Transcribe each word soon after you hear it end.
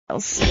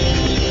Lotus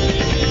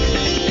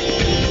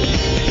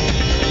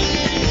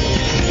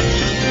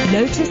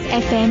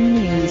FM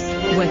News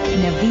with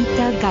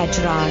Navita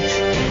Gajraj.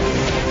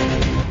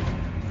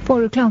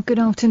 4 o'clock, good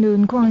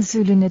afternoon.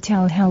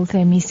 KwaZulu-Natal Health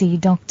MEC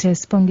Dr.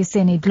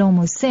 Sibongiseni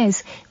Dhlomo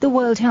says the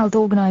World Health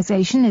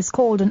Organization has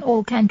called on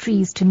all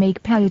countries to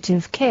make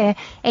palliative care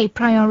a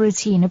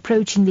priority in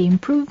approaching the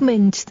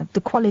improvement of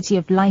the quality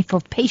of life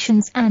of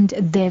patients and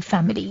their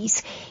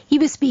families. He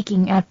was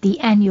speaking at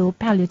the annual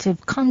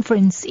palliative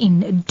conference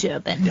in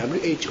Durban.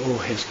 WHO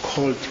has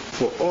called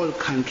for all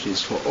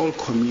countries, for all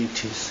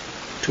communities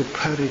to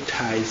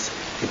prioritize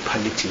the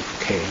palliative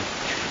care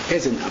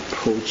as an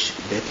approach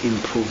that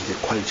improves the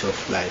quality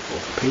of life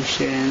of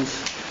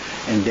patients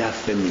and their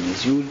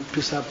families. You will be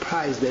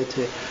surprised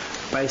that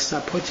by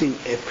supporting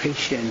a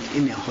patient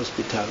in a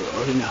hospital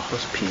or in a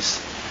hospice,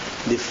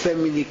 the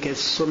family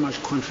gets so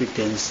much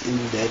confidence in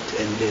that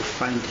and they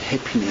find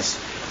happiness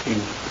in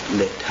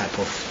that type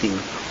of thing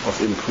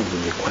of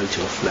improving the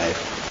quality of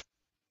life.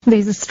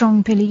 There's a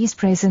strong police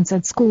presence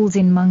at schools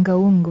in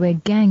Mangaung where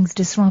gangs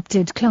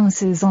disrupted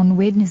classes on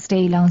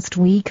Wednesday last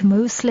week.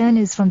 Most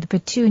learners from the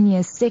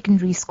Petunia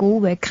Secondary School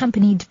were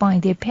accompanied by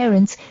their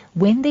parents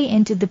when they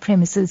entered the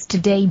premises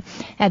today.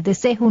 At the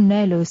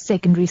Sehunelo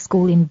Secondary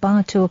School in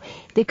Bato,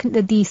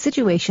 the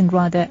situation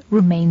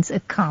remains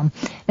calm.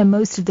 Now,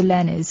 most of the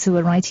learners who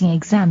are writing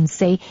exams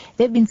say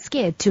they've been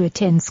scared to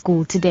attend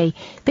school today.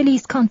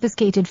 Police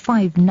confiscated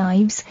 5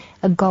 knives,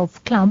 a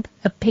golf club,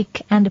 a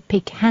pick and a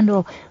pick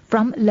handle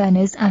from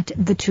learners at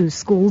the 2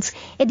 schools.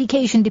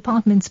 Education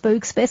Department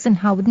spokesperson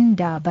Howard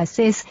Ndaba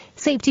says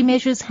safety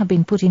measures have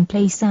been put in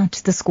place at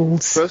the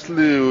schools.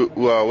 Firstly,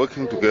 we are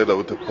working together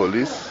with the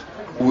police.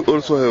 We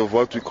also have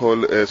what we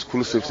call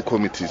school safety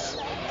committees,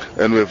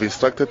 and we have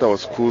instructed our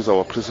schools,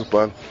 our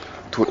principal,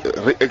 to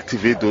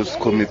reactivate those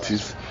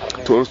committees,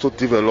 to also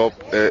develop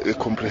a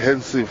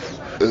comprehensive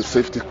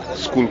safety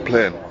school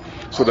plan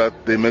so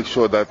that they make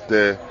sure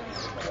that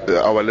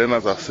our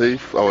learners are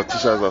safe, our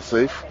teachers are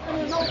safe.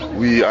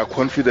 We are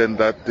confident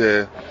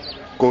that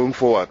going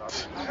forward,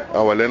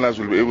 our learners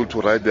will be able to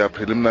write their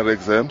preliminary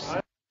exams.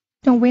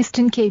 The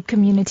Western Cape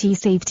Community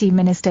Safety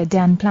Minister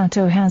Dan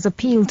Plato has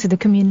appealed to the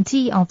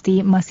community of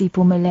the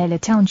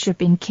Masiphumelele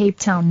Township in Cape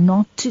Town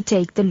not to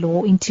take the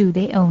law into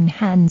their own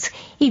hands.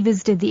 He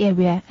visited the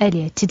area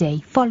earlier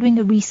today following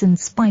a recent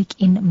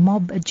spike in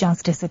mob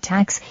justice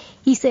attacks.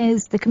 He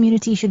says the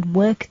community should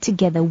work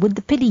together with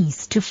the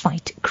police to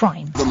fight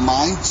crime. The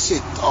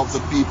mindset of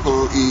the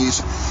people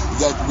is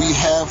that we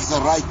have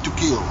the right to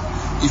kill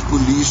if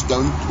police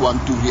don't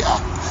want to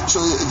react. So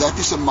that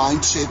is a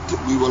mindset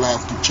we will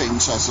have to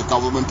change as a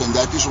government, and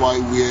that is why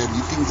we are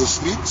hitting the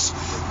streets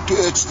to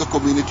urge the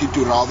community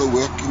to rather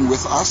working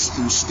with us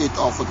instead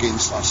of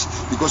against us.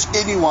 Because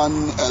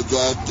anyone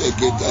that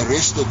get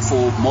arrested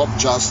for mob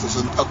justice,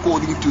 and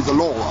according to the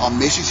law, our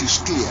message is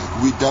clear.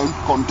 We don't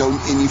condone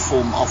any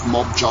form of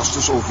mob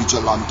justice or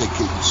vigilante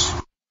killings.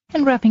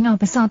 And wrapping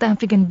up, a South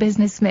African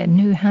businessman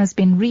who has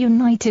been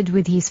reunited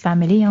with his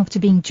family after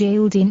being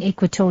jailed in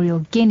Equatorial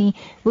Guinea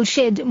will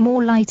shed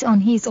more light on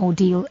his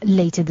ordeal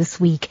later this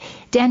week.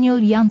 Daniel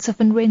Janse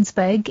van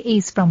Rensburg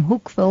is from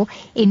Hoekville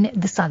in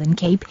the Southern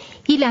Cape.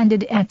 He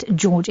landed at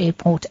George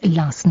Airport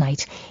last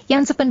night.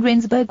 Janse van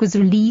Rensburg was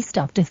released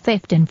after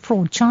theft and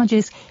fraud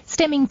charges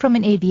stemming from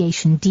an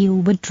aviation deal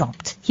were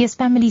dropped. Here's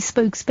family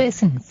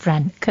spokesperson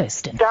Fran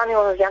Kirsten.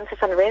 Daniel Janse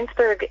van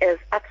Rensburg is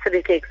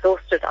absolutely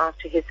exhausted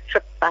after his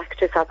trip back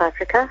to South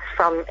Africa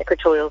from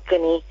Equatorial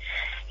Guinea.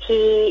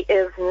 He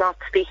is not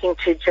speaking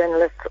to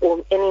journalists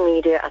or any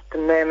media at the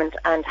moment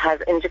and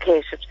has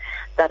indicated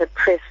that a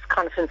press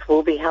conference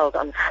will be held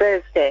on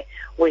Thursday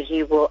where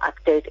he will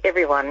update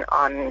everyone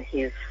on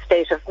his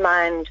state of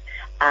mind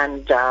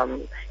and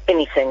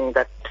anything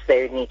that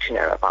they need to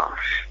know about.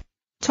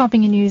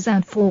 Topping in news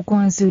at 4,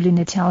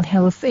 KwaZulu-Natal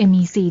Health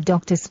MEC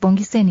Dr.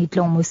 Sibongiseni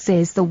Dhlomo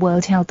says the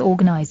World Health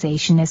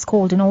Organization has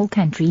called on all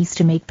countries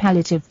to make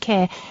palliative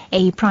care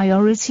a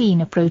priority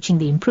in approaching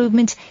the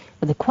improvement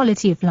for the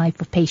quality of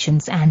life of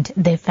patients and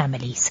their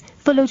families.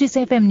 For Lotus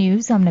FM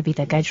News, I'm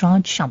Navita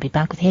Gajraj. I'll be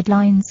back with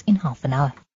headlines in half an hour.